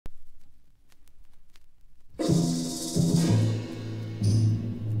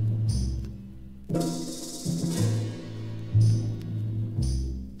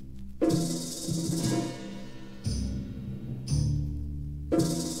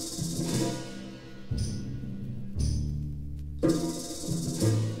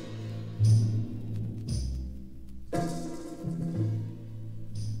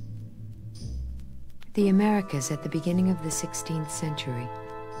The Americas at the beginning of the 16th century.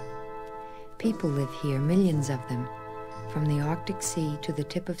 People live here, millions of them, from the Arctic Sea to the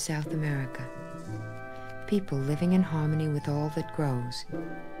tip of South America. People living in harmony with all that grows,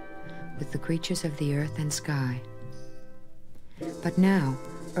 with the creatures of the earth and sky. But now,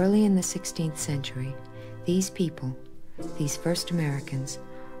 early in the 16th century, these people, these first Americans,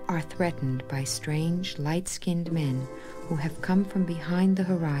 are threatened by strange, light-skinned men who have come from behind the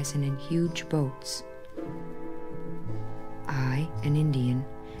horizon in huge boats. I, an Indian,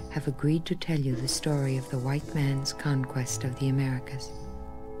 have agreed to tell you the story of the white man's conquest of the Americas.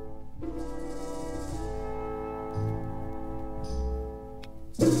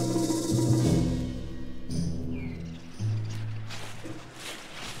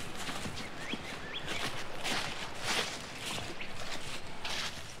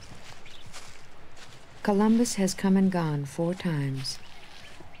 Columbus has come and gone 4 times.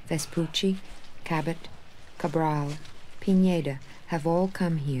 Vespucci, Cabot, Cabral, Pineda have all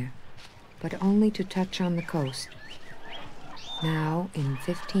come here, but only to touch on the coast. Now, in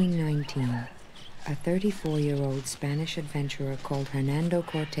 1519, a 34-year-old Spanish adventurer called Hernando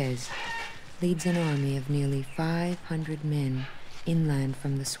Cortez leads an army of nearly 500 men inland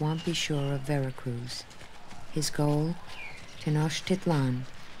from the swampy shore of Veracruz. His goal, Tenochtitlan,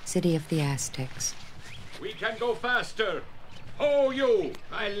 city of the Aztecs. We can go faster. Ho, you!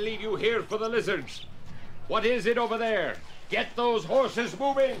 I'll leave you here for the lizards. What is it over there? Get those horses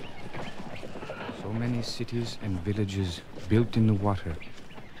moving! So many cities and villages built in the water,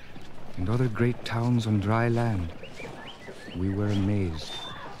 and other great towns on dry land. We were amazed,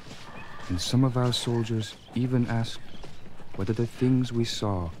 and some of our soldiers even asked whether the things we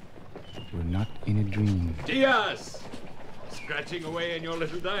saw were not in a dream. Diaz! Scratching away in your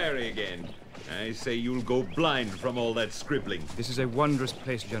little diary again. I say you'll go blind from all that scribbling. This is a wondrous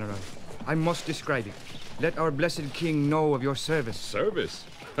place, General. I must describe it. Let our blessed king know of your service. Service?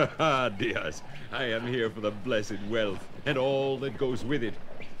 Ha ha, Diaz. I am here for the blessed wealth and all that goes with it.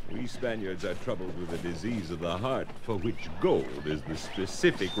 We Spaniards are troubled with a disease of the heart, for which gold is the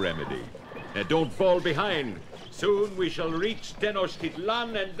specific remedy. Now don't fall behind. Soon we shall reach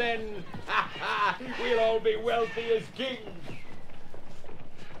Tenochtitlan, and then, ha ha, we'll all be wealthy as kings.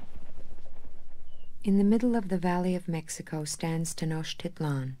 In the middle of the Valley of Mexico stands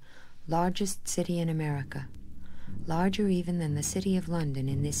Tenochtitlan, largest city in America, larger even than the city of London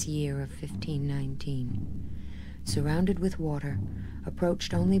in this year of 1519. Surrounded with water,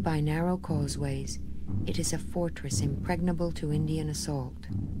 approached only by narrow causeways, it is a fortress impregnable to Indian assault.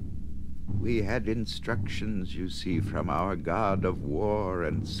 We had instructions, you see, from our god of war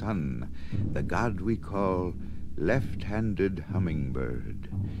and sun, the god we call Left-Handed Hummingbird.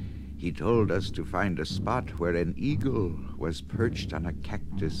 He told us to find a spot where an eagle was perched on a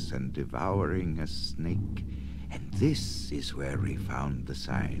cactus and devouring a snake. And this is where we found the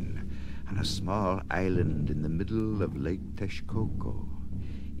sign, on a small island in the middle of Lake Texcoco.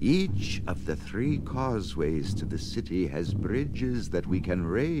 Each of the 3 causeways to the city has bridges that we can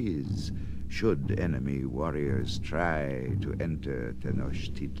raise, should enemy warriors try to enter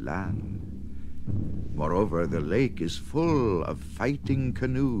Tenochtitlan. Moreover, the lake is full of fighting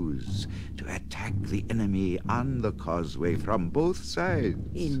canoes to attack the enemy on the causeway from both sides.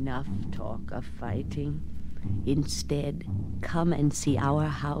 Enough talk of fighting. Instead, come and see our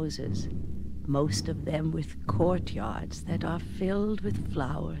houses, most of them with courtyards that are filled with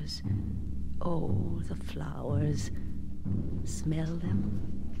flowers. Oh, the flowers. Smell them?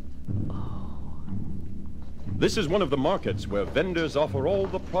 Oh. This is one of the markets where vendors offer all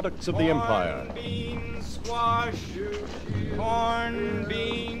the products of the empire. Corn, beans, squash, corn,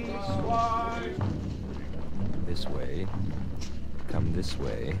 beans, squash. This way. Come this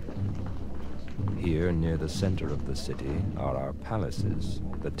way. Here, near the center of the city, are our palaces,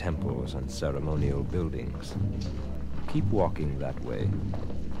 the temples and ceremonial buildings. Keep walking that way.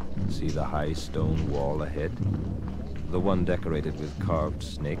 See the high stone wall ahead? The one decorated with carved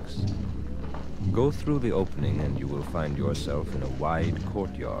snakes? Go through the opening and you will find yourself in a wide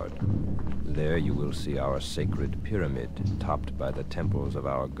courtyard. There you will see our sacred pyramid topped by the temples of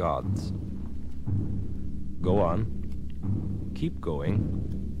our gods. Go on. Keep going.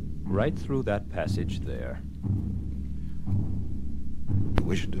 Right through that passage there. You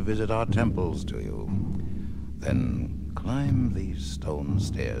wish to visit our temples, do you? Then climb these stone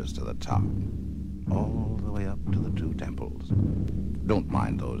stairs to the top, all the way up to the 2 temples. Don't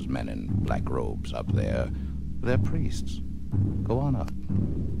mind those men in black robes up there. They're priests. Go on up.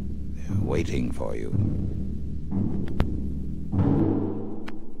 They're waiting for you.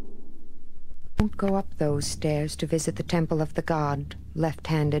 Don't go up those stairs to visit the temple of the god,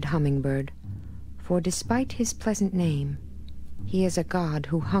 Left-Handed Hummingbird, For despite his pleasant name, he is a god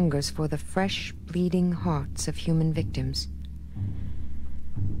who hungers for the fresh, bleeding hearts of human victims.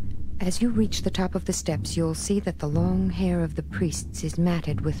 As you reach the top of the steps, you'll see that the long hair of the priests is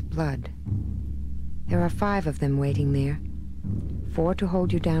matted with blood. There are 5 of them waiting there, 4 to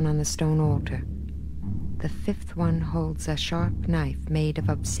hold you down on the stone altar. The 5th one holds a sharp knife made of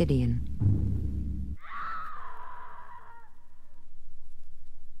obsidian.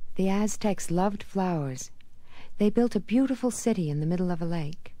 The Aztecs loved flowers. They built a beautiful city in the middle of a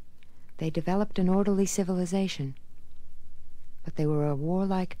lake. They developed an orderly civilization. But they were a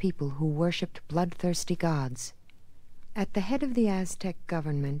warlike people who worshipped bloodthirsty gods. At the head of the Aztec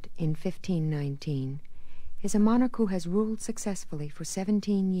government in 1519 is a monarch who has ruled successfully for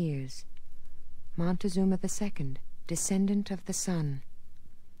 17 years. Montezuma II, descendant of the sun.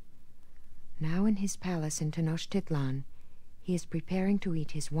 Now in his palace in Tenochtitlan, he is preparing to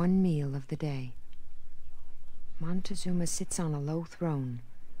eat his one meal of the day. Montezuma sits on a low throne.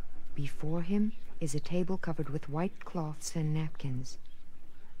 Before him is a table covered with white cloths and napkins.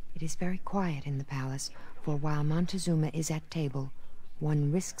 It is very quiet in the palace, for while Montezuma is at table,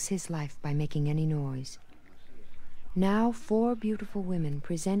 one risks his life by making any noise. Now 4 beautiful women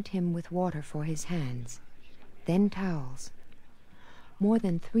present him with water for his hands, then towels. More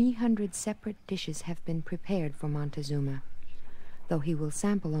than 300 separate dishes have been prepared for Montezuma, though he will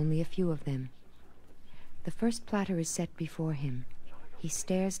sample only a few of them. The first platter is set before him. He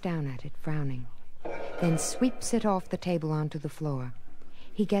stares down at it, frowning, then sweeps it off the table onto the floor.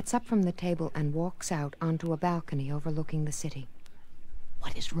 He gets up from the table and walks out onto a balcony overlooking the city.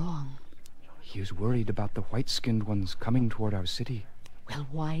 What is wrong? He is worried about the white-skinned ones coming toward our city. Well,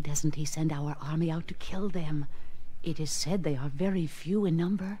 why doesn't he send our army out to kill them? It is said they are very few in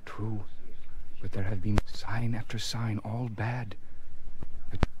number. True, but there have been sign after sign, all bad.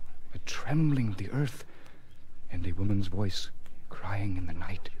 A trembling of the earth, and a woman's voice crying in the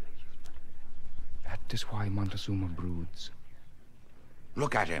night. That is why Montezuma broods.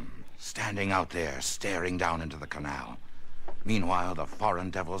 Look at him, standing out there, staring down into the canal. Meanwhile, the foreign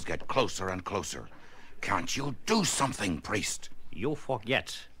devils get closer and closer. Can't you do something, priest? You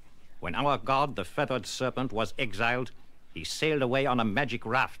forget. When our god, the feathered serpent, was exiled, he sailed away on a magic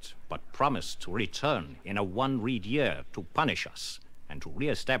raft, but promised to return in a one-reed year to punish us and to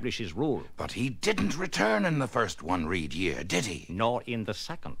re-establish his rule. But he didn't return in the first one-reed year, did he? Nor in the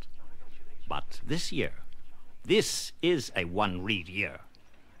second. But this year, this is a one-reed year.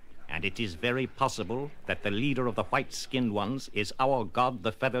 And it is very possible that the leader of the white-skinned ones is our god,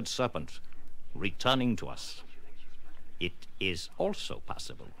 the feathered serpent, returning to us. It is also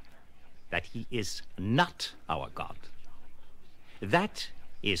possible that he is not our god. That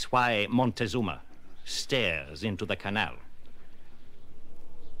is why Montezuma stares into the canal.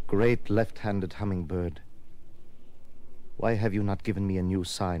 Great left-handed hummingbird, why have you not given me a new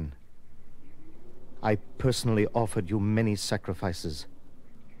sign? I personally offered you many sacrifices,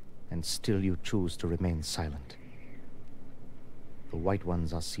 and still you choose to remain silent. The white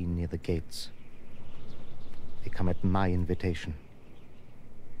ones are seen near the gates. They come at my invitation.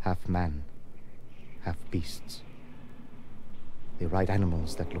 Half man, half beasts. They ride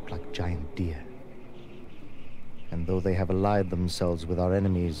animals that look like giant deer. And though they have allied themselves with our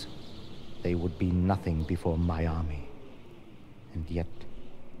enemies, they would be nothing before my army. And yet,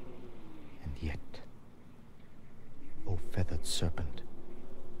 O feathered serpent,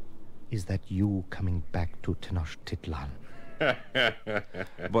 is that you coming back to Tenochtitlan?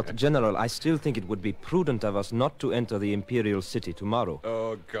 But, General, I still think it would be prudent of us not to enter the Imperial City tomorrow.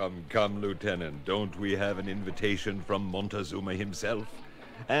 Oh, come, Lieutenant. Don't we have an invitation from Montezuma himself?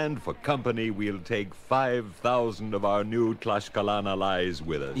 And for company, we'll take 5,000 of our new Tlaxcalan allies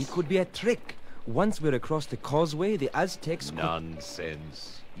with us. It could be a trick. Once we're across the causeway, the Aztecs could...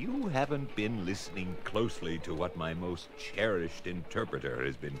 Nonsense. You haven't been listening closely to what my most cherished interpreter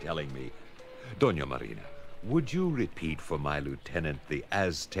has been telling me. Doña Marina, would you repeat for my lieutenant the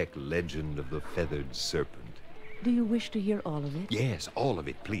Aztec legend of the feathered serpent? Do you wish to hear all of it? Yes, all of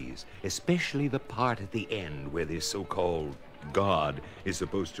it, please. Especially the part at the end where this so-called god is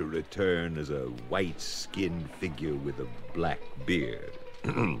supposed to return as a white-skinned figure with a black beard.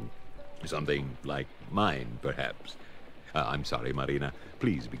 Something like mine, perhaps. I'm sorry, Marina.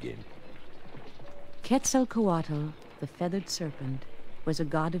 Please begin. Quetzalcoatl, the feathered serpent, was a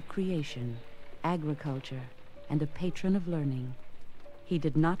god of creation, agriculture, and a patron of learning. He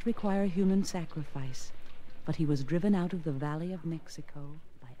did not require human sacrifice, but he was driven out of the Valley of Mexico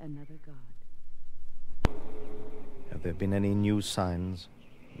by another god. Have there been any new signs?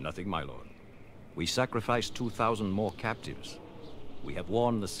 Nothing, my lord. We sacrificed 2,000 more captives. We have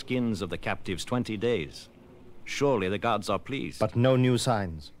worn the skins of the captives 20 days. Surely the gods are pleased. But no new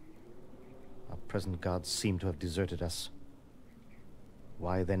signs. Our present gods seem to have deserted us.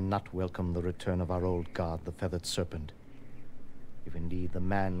 Why then not welcome the return of our old god, the feathered serpent? If indeed the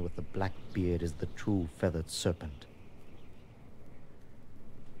man with the black beard is the true feathered serpent.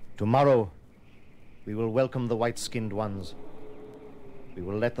 Tomorrow, we will welcome the white-skinned ones. We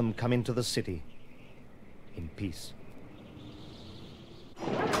will let them come into the city in peace.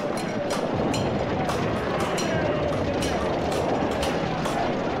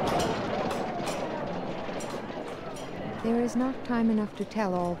 There is not time enough to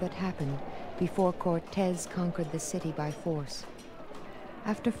tell all that happened before Cortés conquered the city by force.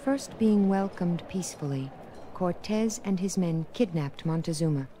 After first being welcomed peacefully, Cortés and his men kidnapped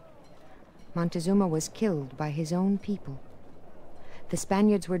Montezuma. Montezuma was killed by his own people. The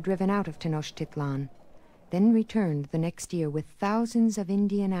Spaniards were driven out of Tenochtitlan, then returned the next year with thousands of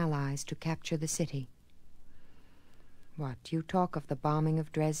Indian allies to capture the city. What, you talk of the bombing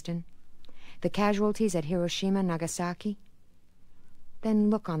of Dresden? The casualties at Hiroshima, Nagasaki? Then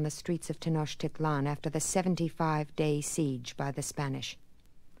look on the streets of Tenochtitlan after the 75-day siege by the Spanish.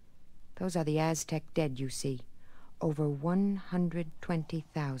 Those are the Aztec dead you see, over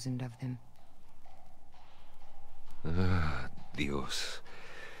 120,000 of them. Ah, Dios,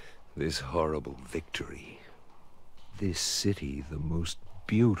 this horrible victory. This city, the most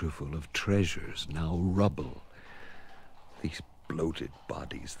beautiful of treasures, now rubble. These bloated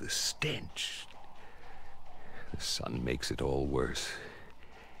bodies, the stench. The sun makes it all worse.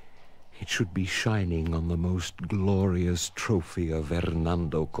 It should be shining on the most glorious trophy of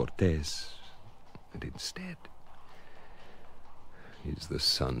Hernando Cortés. And instead, is the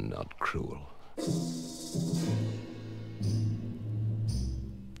sun not cruel?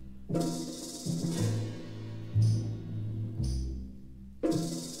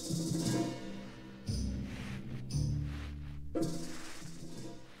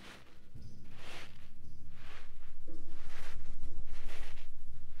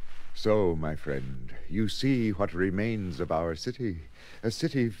 So, my friend, you see what remains of our city, a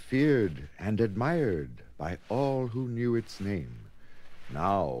city feared and admired by all who knew its name.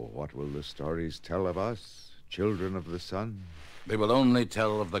 Now, what will the stories tell of us, children of the sun? They will only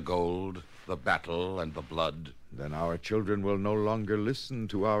tell of the gold, the battle, and the blood. Then our children will no longer listen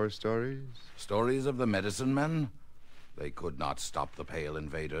to our stories? Stories of the medicine men? They could not stop the pale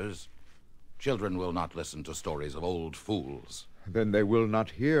invaders. Children will not listen to stories of old fools. Then they will not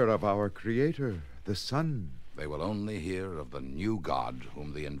hear of our creator, the sun. They will only hear of the new god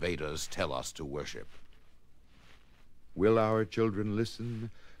whom the invaders tell us to worship. Will our children listen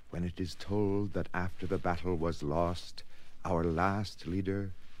when it is told that after the battle was lost, our last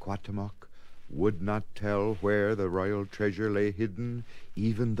leader, Cuauhtémoc, would not tell where the royal treasure lay hidden,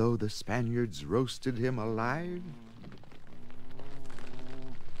 even though the Spaniards roasted him alive?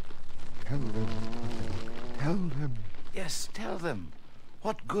 Tell them. Tell them. Yes, tell them.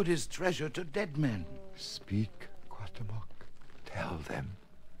 What good is treasure to dead men? Speak, Cuauhtémoc. Tell them.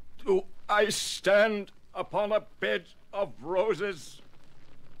 Do I stand upon a bed of roses?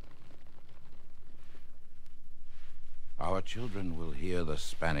 Our children will hear the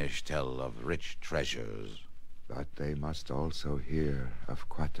Spanish tell of rich treasures. But they must also hear of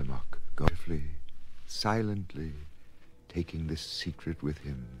Cuauhtémoc, swiftly, silently, taking this secret with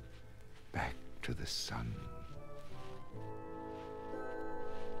him back to the sun.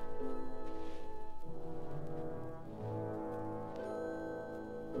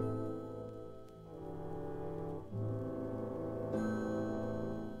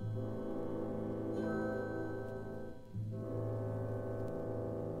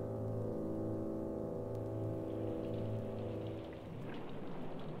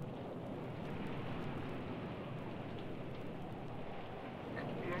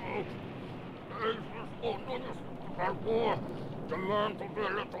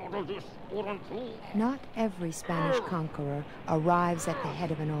 Not every Spanish conqueror arrives at the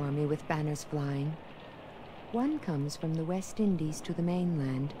head of an army with banners flying. One comes from the West Indies to the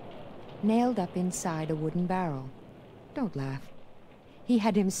mainland, nailed up inside a wooden barrel. Don't laugh. He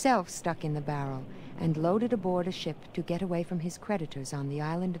had himself stuck in the barrel and loaded aboard a ship to get away from his creditors on the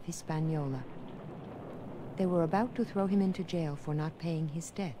island of Hispaniola. They were about to throw him into jail for not paying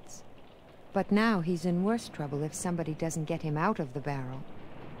his debts. But now he's in worse trouble if somebody doesn't get him out of the barrel.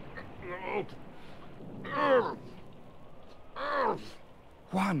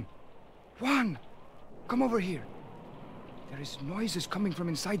 Juan! Juan! Come over here. There is noises coming from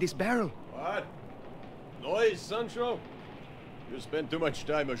inside this barrel. What? Noise, Sancho? You spent too much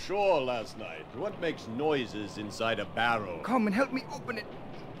time ashore last night. What makes noises inside a barrel? Come and help me open it.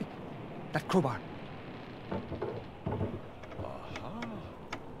 That crowbar. Aha.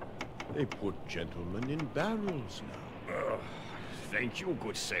 They put gentlemen in barrels now. Thank you,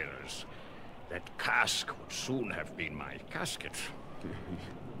 good sailors. That cask would soon have been my casket.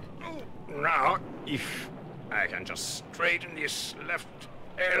 Now, if I can just straighten this left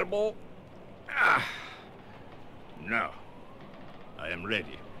elbow. Now, I am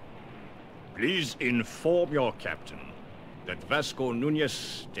ready. Please inform your captain that Vasco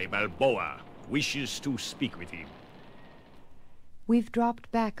Nunez de Balboa wishes to speak with him. We've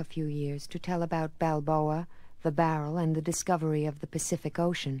dropped back a few years to tell about Balboa, the barrel, and the discovery of the Pacific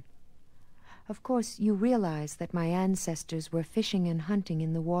Ocean. Of course, you realize that my ancestors were fishing and hunting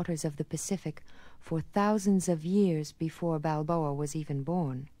in the waters of the Pacific for thousands of years before Balboa was even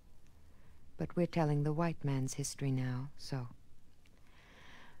born. But we're telling the white man's history now, so...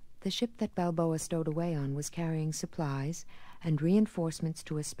 The ship that Balboa stowed away on was carrying supplies and reinforcements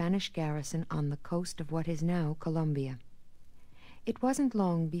to a Spanish garrison on the coast of what is now Colombia. It wasn't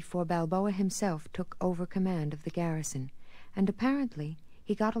long before Balboa himself took over command of the garrison, and apparently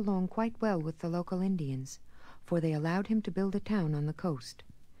he got along quite well with the local Indians, for they allowed him to build a town on the coast.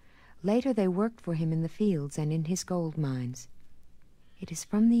 Later they worked for him in the fields and in his gold mines. It is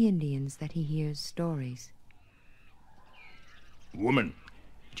from the Indians that he hears stories. Woman,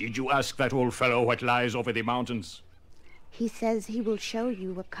 did you ask that old fellow what lies over the mountains? He says he will show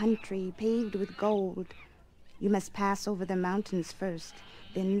you a country paved with gold. You must pass over the mountains first,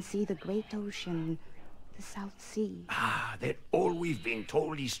 then see the great ocean, the South Sea. Ah, then all we've been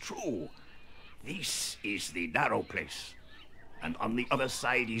told is true. This is the narrow place, and on the other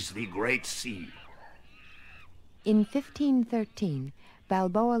side is the Great Sea. In 1513,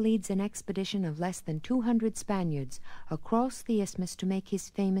 Balboa leads an expedition of less than 200 Spaniards across the isthmus to make his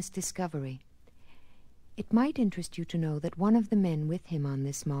famous discovery. It might interest you to know that one of the men with him on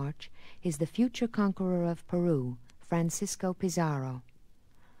this march is the future conqueror of Peru, Francisco Pizarro.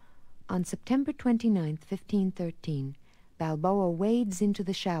 On September 29, 1513, Balboa wades into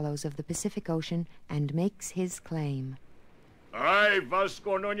the shallows of the Pacific Ocean and makes his claim. I,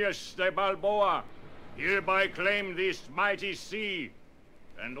 Vasco Nunez de Balboa, hereby claim this mighty sea,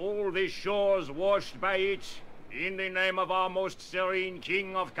 and all the shores washed by it, in the name of our most serene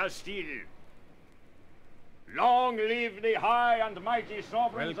King of Castile. Long live the high and mighty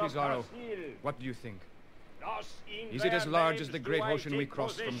sovereigns of Pizarro, Castile. what do you think? Thus in Is it as their large names as the do great I ocean we take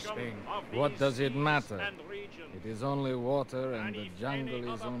crossed from possession Spain? of What these does it seas matter? and regions. It is only water, and the if jungle any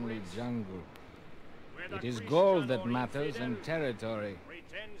is other only prince, jungle. whether It is Christian gold that or matters, infidel, and territory,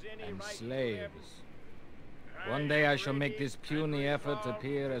 pretends any and right to slaves. them. One I day I am shall make ready this puny and effort resolved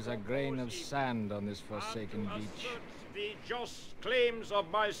appear as a to grain of oppose him, sand on this and forsaken to beach. assert the just claims of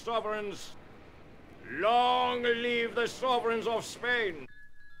my sovereigns. Long live the sovereigns of Spain!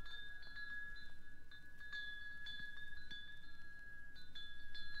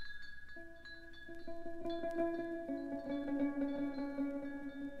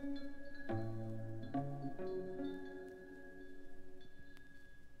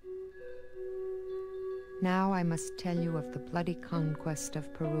 Now I must tell you of the bloody conquest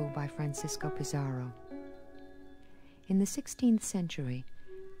of Peru by Francisco Pizarro. In the 16th century,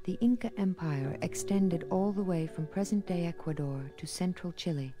 the Inca Empire extended all the way from present-day Ecuador to central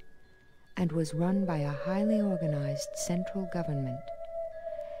Chile and was run by a highly organized central government.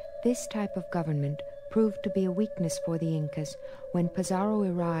 This type of government proved to be a weakness for the Incas when Pizarro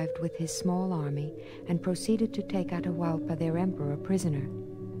arrived with his small army and proceeded to take Atahualpa, their emperor, prisoner.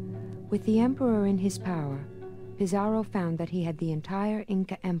 With the emperor in his power, Pizarro found that he had the entire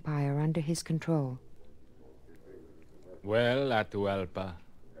Inca Empire under his control. Well, Atahualpa.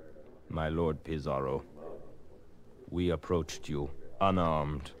 My lord Pizarro, we approached you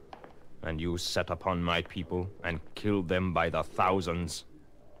unarmed, and you set upon my people and killed them by the thousands.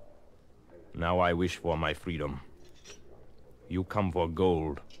 Now I wish for my freedom. You come for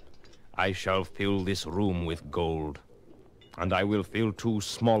gold. I shall fill this room with gold, and I will fill 2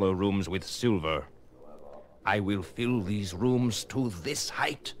 smaller rooms with silver. I will fill these rooms to this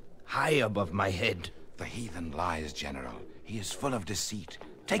height, high above my head. The heathen lies, General. He is full of deceit.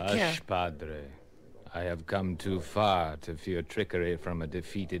 Take care. Hush, Padre. I have come too far to fear trickery from a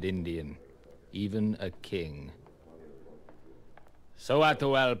defeated Indian, even a king. So,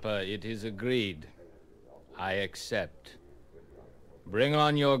 Atahualpa, it is agreed. I accept. Bring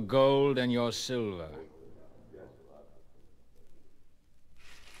on your gold and your silver.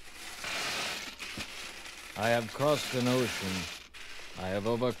 I have crossed an ocean. I have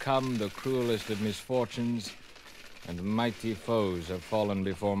overcome the cruelest of misfortunes, and mighty foes have fallen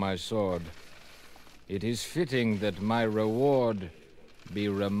before my sword. It is fitting that my reward be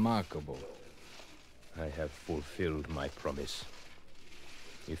remarkable. I have fulfilled my promise.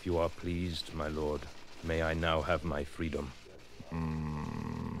 If you are pleased, my lord, may I now have my freedom?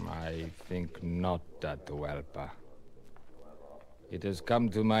 I think not, Atahualpa. It has come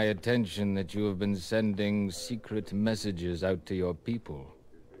to my attention that you have been sending secret messages out to your people,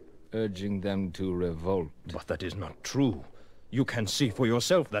 urging them to revolt. But that is not true. You can see for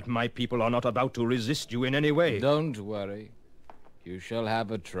yourself that my people are not about to resist you in any way. Don't worry. You shall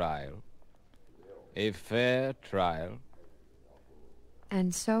have a trial. A fair trial.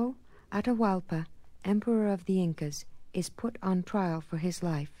 And so, Atahualpa, Emperor of the Incas, is put on trial for his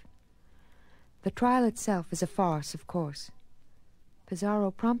life. The trial itself is a farce, of course.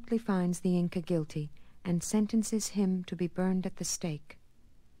 Pizarro promptly finds the Inca guilty and sentences him to be burned at the stake.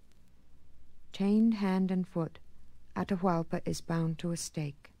 Chained hand and foot, Atahualpa is bound to a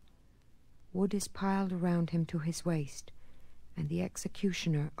stake. Wood is piled around him to his waist, and the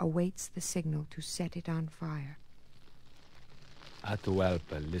executioner awaits the signal to set it on fire.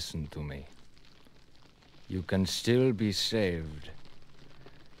 Atahualpa, listen to me. You can still be saved.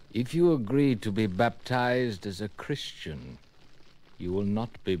 If you agree to be baptized as a Christian, you will not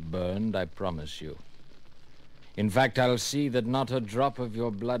be burned, I promise you. In fact, I'll see that not a drop of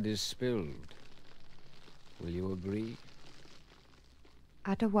your blood is spilled. Will you agree?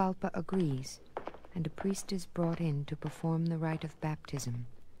 Atahualpa agrees, and a priest is brought in to perform the rite of baptism.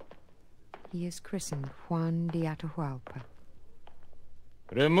 He is christened Juan de Atahualpa.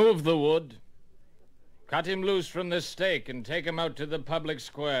 Remove the wood. Cut him loose from the stake and take him out to the public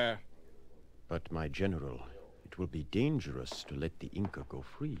square. But, my general, it will be dangerous to let the Inca go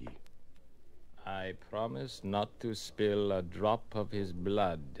free. I promised not to spill a drop of his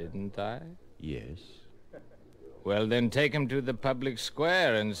blood, didn't I? Yes. Well, then take him to the public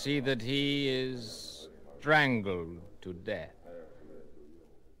square and see that he is strangled to death.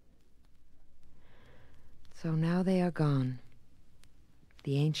 So now they are gone.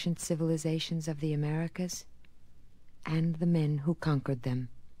 The ancient civilizations of the Americas and the men who conquered them,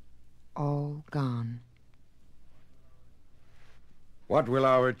 all gone. What will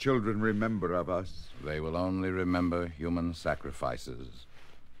our children remember of us? They will only remember human sacrifices,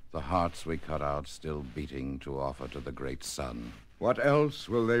 the hearts we cut out still beating to offer to the great sun. What else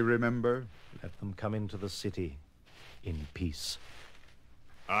will they remember? Let them come into the city in peace.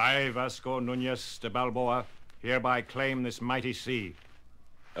 I, Vasco Nunez de Balboa, hereby claim this mighty sea.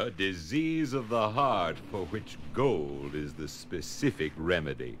 A disease of the heart for which gold is the specific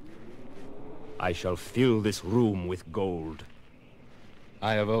remedy. I shall fill this room with gold.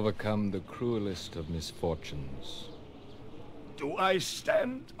 I have overcome the cruelest of misfortunes. Do I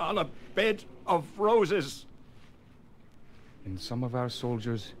stand on a bed of roses? And some of our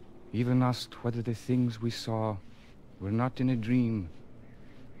soldiers even asked whether the things we saw were not in a dream.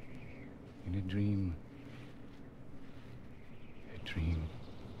 In a dream. A dream.